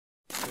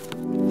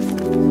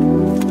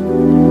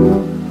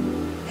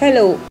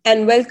Hello,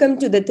 and welcome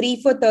to the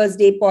 3 for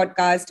Thursday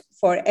podcast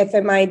for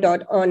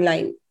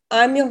FMI.online.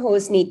 I'm your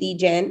host, Neeti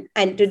Jain,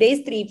 and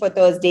today's 3 for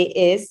Thursday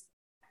is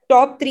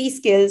top 3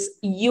 skills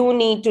you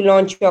need to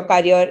launch your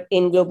career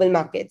in global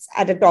markets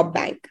at a top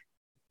bank.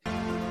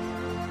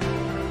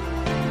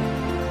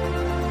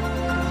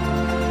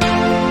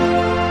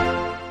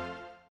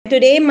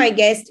 Today, my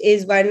guest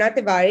is Varna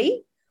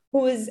Tiwari,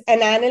 who is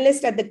an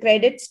analyst at the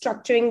Credit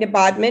Structuring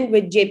Department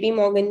with JP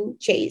Morgan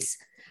Chase.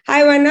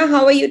 Hi, Varna,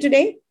 how are you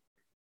today?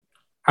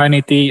 Hi,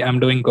 Niti. I'm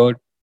doing good.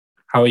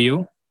 How are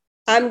you?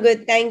 I'm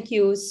good, thank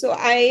you. So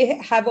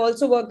I have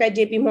also worked at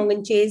JP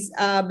Morgan Chase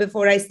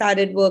before I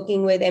started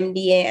working with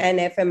MDA and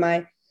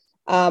FMI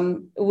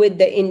with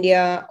the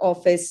India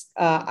office.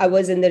 I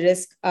was in the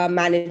risk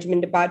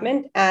management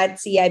department at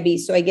CIB.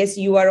 So I guess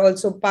you are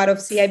also part of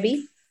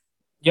CIB?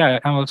 Yeah,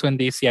 I'm also in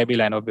the CIB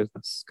line of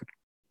business.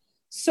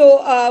 So,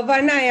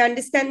 Varna, I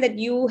understand that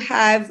you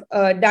have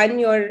done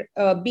your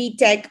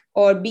BTech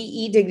or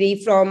BE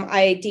degree from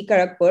IIT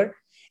Kharagpur,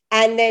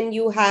 and then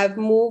you have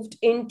moved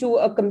into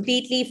a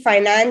completely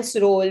finance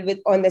role with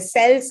on the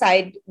sell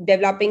side,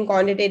 developing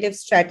quantitative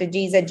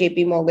strategies at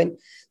JP Morgan.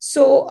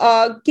 So,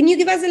 can you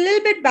give us a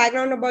little bit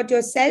background about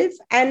yourself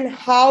and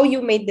how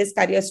you made this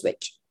career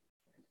switch?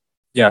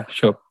 Yeah,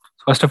 sure.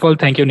 First of all,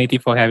 thank you, Niti,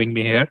 for having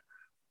me here.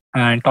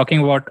 And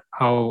talking about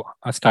how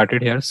I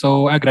started here.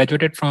 So I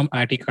graduated from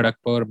IIT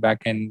Kharagpur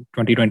back in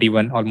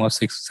 2021,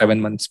 almost 7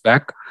 months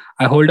back.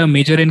 I hold a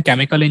major in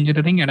chemical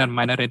engineering and a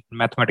minor in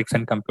mathematics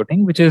and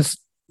computing, which is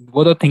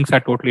both the things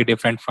are totally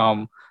different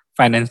from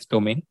finance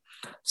domain.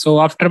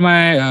 So after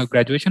my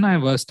graduation,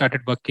 I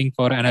started working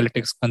for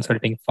analytics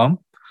consulting firm.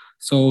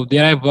 So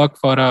there I worked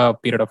for a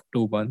period of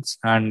 2 months.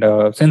 And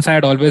since I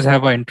had always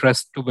have an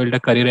interest to build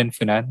a career in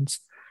finance,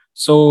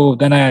 so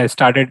then I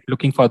started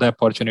looking for the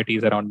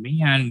opportunities around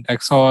me, and I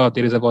saw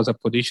was a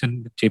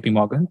position with JP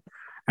Morgan,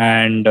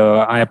 and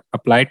I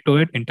applied to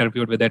it,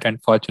 interviewed with it,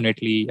 and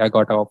fortunately I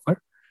got an offer.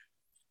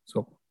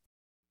 So.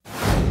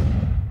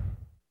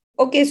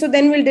 Okay, so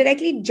then we'll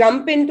directly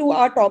jump into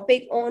our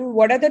topic on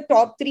what are the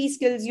top 3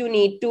 skills you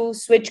need to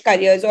switch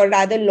careers or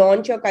rather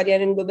launch your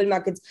career in global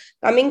markets.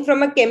 Coming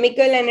from a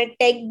chemical and a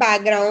tech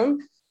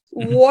background,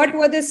 what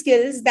were the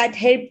skills that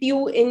helped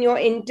you in your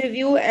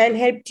interview and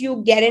helped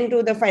you get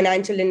into the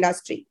financial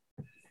industry?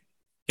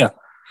 Yeah,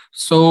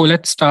 so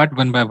let's start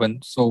one by one.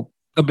 So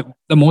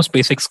the most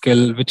basic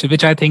skill,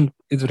 which I think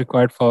is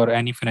required for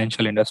any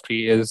financial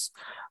industry, is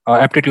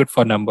aptitude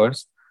for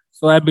numbers.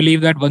 So I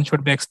believe that one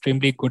should be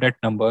extremely good at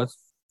numbers.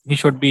 He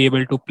should be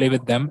able to play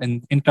with them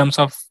in terms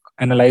of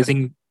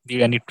analyzing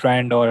any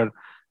trend or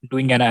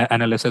doing an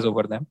analysis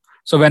over them.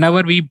 So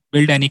whenever we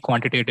build any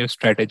quantitative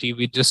strategy,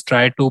 we just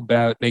try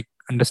to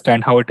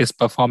understand how it is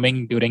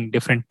performing during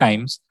different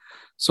times.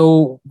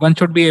 So one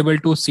should be able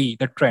to see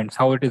the trends,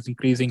 how it is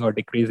increasing or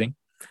decreasing,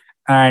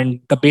 and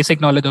the basic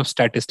knowledge of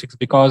statistics,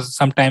 because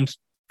sometimes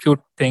few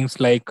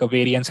things like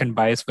variance and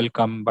bias will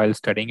come while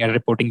studying and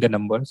reporting the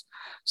numbers.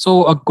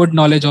 So a good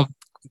knowledge of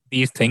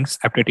these things,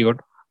 aptitude,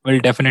 will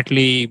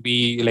definitely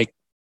be like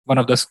one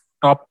of the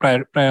top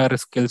prior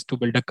skills to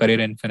build a career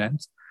in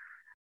finance.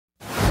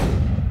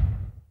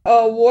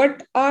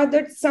 What are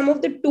some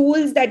of the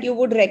tools that you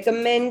would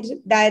recommend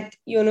that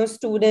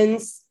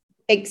students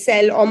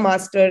excel or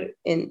master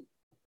in?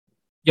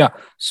 Yeah,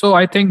 so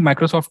I think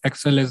Microsoft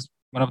Excel is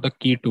one of the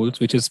key tools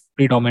which is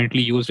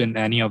predominantly used in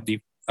any of the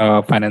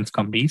finance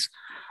companies.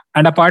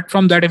 And apart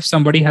from that, if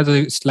somebody has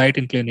a slight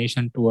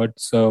inclination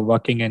towards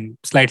working in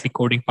slightly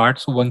coding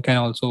parts, so one can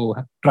also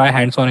try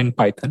hands-on in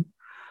Python.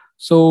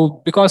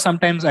 So because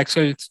sometimes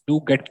Excel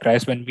do get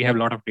crashed when we have a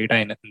lot of data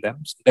in them,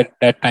 so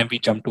that time we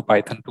jump to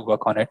Python to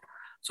work on it.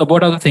 So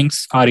both of the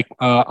things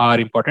are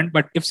important.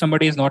 But if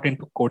somebody is not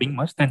into coding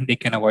much, then they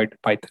can avoid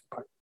Python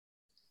part.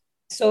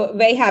 So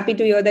very happy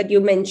to hear that you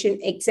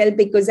mentioned Excel,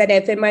 because at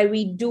FMI,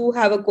 we do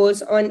have a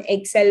course on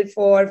Excel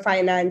for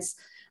finance,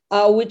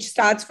 which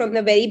starts from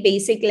the very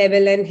basic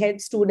level and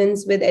helps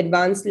students with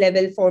advanced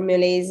level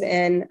formulas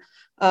and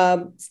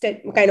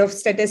kind of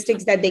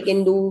statistics that they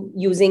can do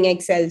using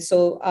Excel.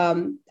 So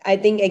I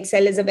think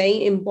Excel is a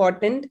very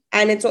important,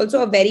 and it's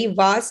also a very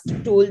vast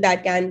tool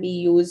that can be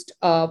used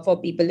for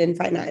people in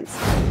finance.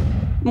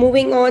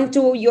 Moving on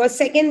to your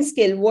second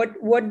skill,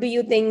 what do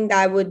you think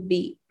that would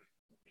be?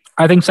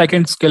 I think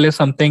second skill is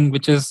something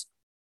which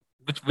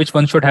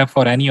one should have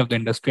for any of the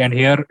industry, and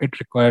here it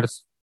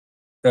requires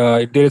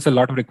there is a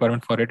lot of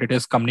requirement for it. It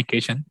is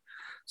communication.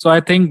 So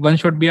I think one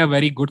should be a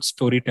very good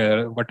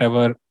storyteller,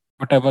 whatever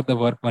the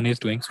work one is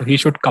doing. So he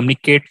should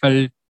communicate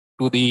well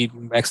to the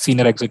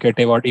senior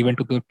executive or even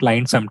to the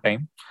client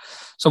sometime.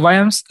 So why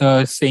I'm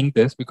saying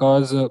this,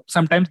 because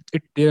sometimes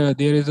there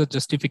is a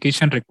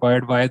justification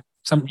required why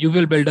you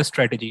will build a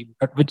strategy,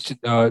 which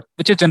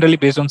is generally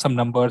based on some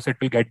numbers. It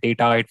will get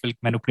data, it will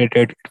manipulate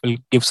it, it will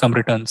give some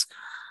returns.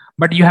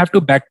 But you have to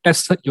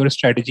backtest your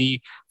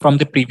strategy from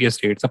the previous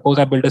date. Suppose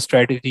I build a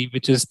strategy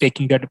which is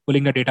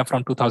pulling the data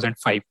from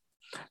 2005.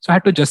 So I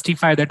had to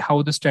justify that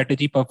how the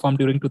strategy performed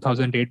during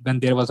 2008 when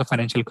there was a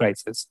financial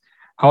crisis,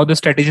 how the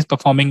strategy is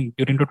performing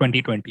during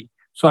 2020.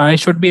 So I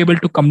should be able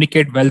to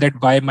communicate well that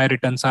why my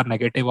returns are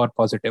negative or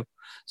positive.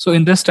 So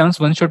in this terms,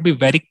 one should be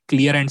very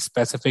clear and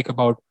specific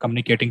about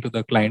communicating to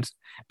the clients,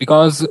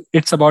 because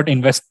it's about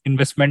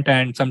investment.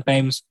 And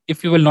sometimes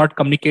if you will not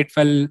communicate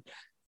well,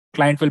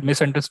 client will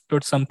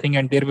misunderstood something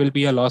and there will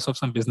be a loss of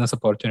some business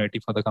opportunity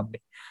for the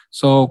company.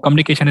 So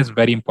communication is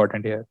very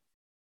important here.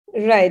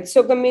 Right.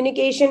 So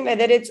communication,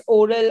 whether it's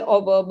oral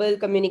or verbal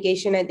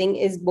communication, I think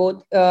is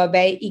both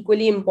very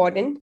equally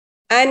important.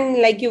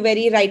 And like you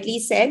very rightly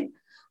said,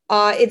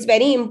 it's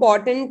very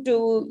important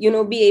to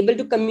be able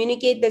to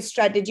communicate the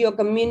strategy or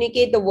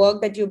communicate the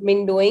work that you've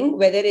been doing,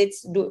 whether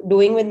it's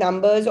doing with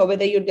numbers or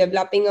whether you're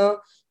developing a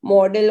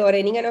model or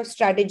any kind of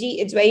strategy.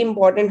 It's very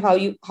important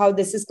how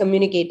this is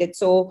communicated.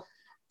 So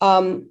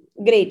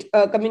great.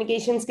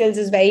 Communication skills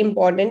is very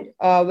important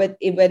with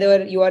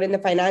whether you are in the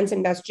finance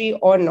industry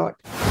or not.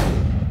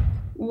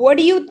 What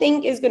do you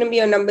think is going to be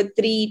your number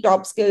 3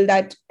 top skill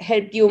that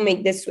helped you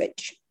make this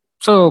switch?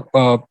 So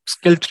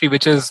skill 3,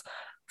 which is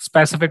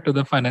specific to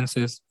the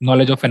finances,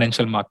 knowledge of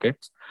financial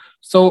markets.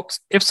 So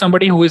if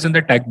somebody who is in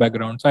the tech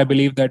background, so I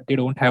believe that they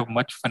don't have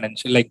much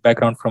financial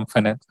background from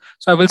finance.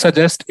 So I will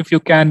suggest if you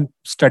can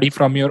study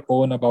from your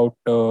own about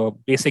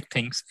basic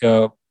things,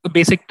 the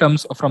basic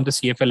terms from the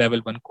CFA level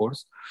 1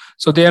 course.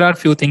 So there are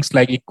few things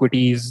like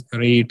equities,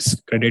 rates,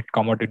 credit,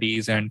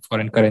 commodities, and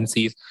foreign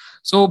currencies.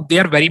 So they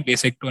are very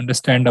basic to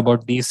understand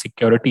about these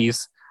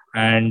securities.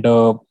 And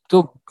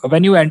so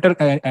when you enter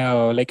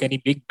like any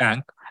big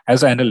bank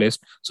as an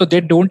analyst, so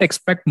they don't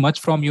expect much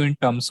from you in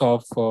terms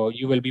of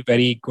you will be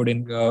very good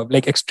in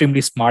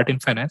extremely smart in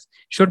finance.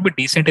 Should be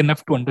decent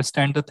enough to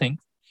understand the thing.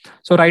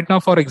 So right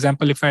now, for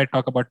example, if I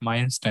talk about my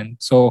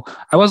instance, so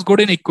I was good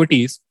in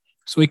equities.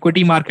 So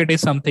equity market is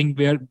something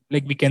where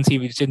we can see,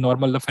 which is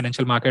normal, the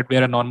financial market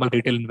where a normal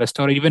retail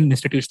investor or even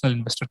institutional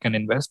investor can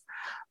invest.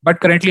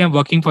 But currently I'm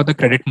working for the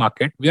credit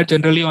market, where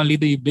generally only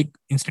the big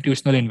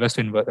institutional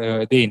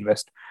they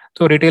invest.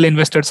 So retail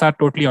investors are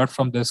totally out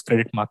from this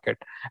credit market.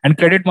 And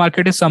credit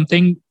market is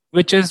something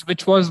which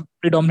was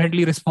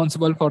predominantly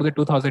responsible for the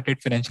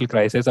 2008 financial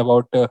crisis.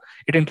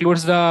 It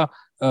includes the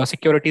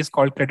securities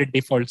called credit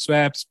default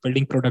swaps,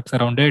 building products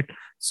around it.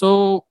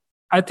 So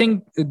I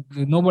think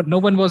no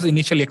one was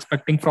initially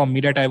expecting from me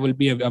that I will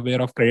be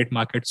aware of credit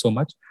market so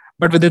much.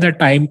 But within the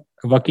time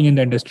working in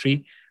the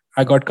industry,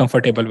 I got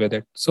comfortable with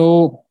it.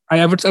 So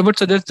I would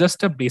suggest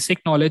just a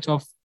basic knowledge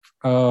of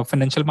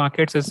financial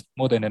markets is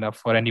more than enough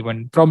for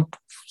anyone from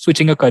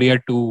switching a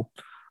career to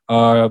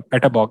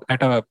at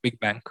a big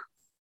bank.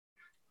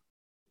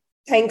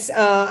 Thanks.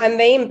 I'm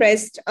very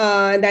impressed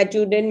that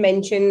you did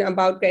mention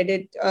about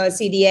credit,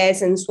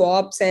 CDS and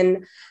swaps,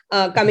 and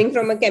coming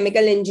from a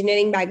chemical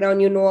engineering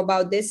background, you know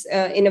about this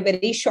in a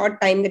very short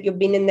time that you've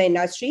been in the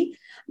industry.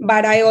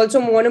 But I also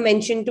want to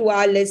mention to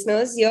our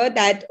listeners here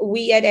that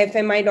we at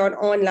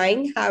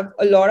FMI.online have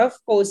a lot of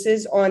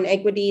courses on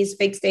equities,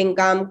 fixed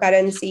income,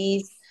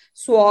 currencies,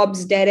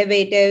 swaps,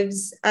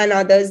 derivatives, and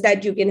others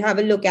that you can have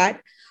a look at.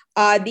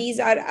 These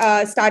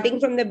are starting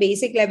from the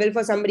basic level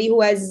for somebody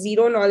who has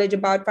zero knowledge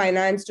about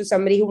finance to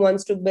somebody who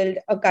wants to build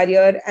a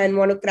career and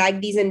want to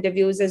crack these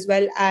interviews, as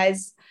well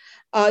as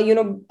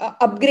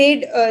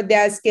upgrade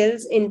their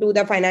skills into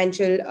the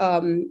financial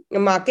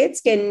markets,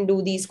 can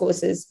do these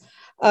courses.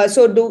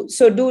 So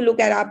do look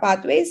at our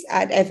pathways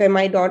at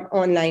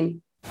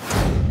fmi.online.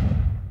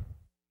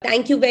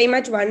 Thank you very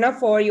much, Varna,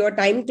 for your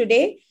time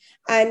today.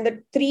 And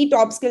the 3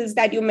 top skills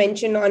that you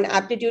mentioned on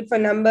aptitude for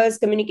numbers,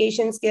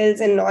 communication skills,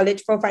 and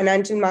knowledge for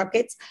financial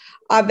markets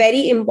are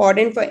very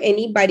important for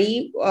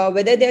anybody,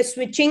 whether they're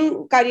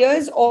switching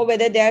careers or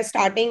whether they're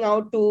starting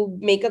out to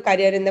make a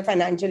career in the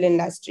financial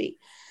industry.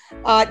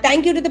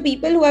 Thank you to the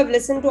people who have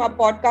listened to our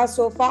podcast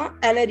so far,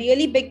 and a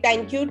really big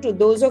thank you to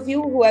those of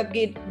you who have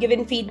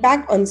given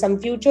feedback on some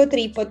future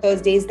 3 for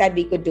Thursdays that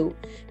we could do.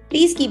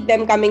 Please keep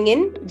them coming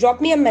in.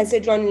 Drop me a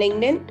message on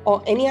LinkedIn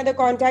or any other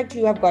contact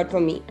you have got for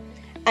me.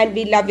 And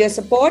we love your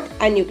support,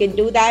 and you can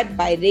do that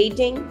by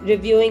rating,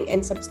 reviewing,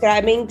 and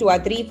subscribing to our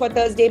 3 for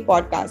Thursday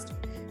podcast.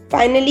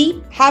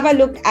 Finally, have a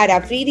look at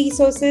our free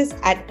resources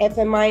at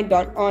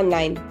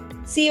fmi.online.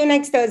 See you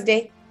next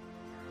Thursday.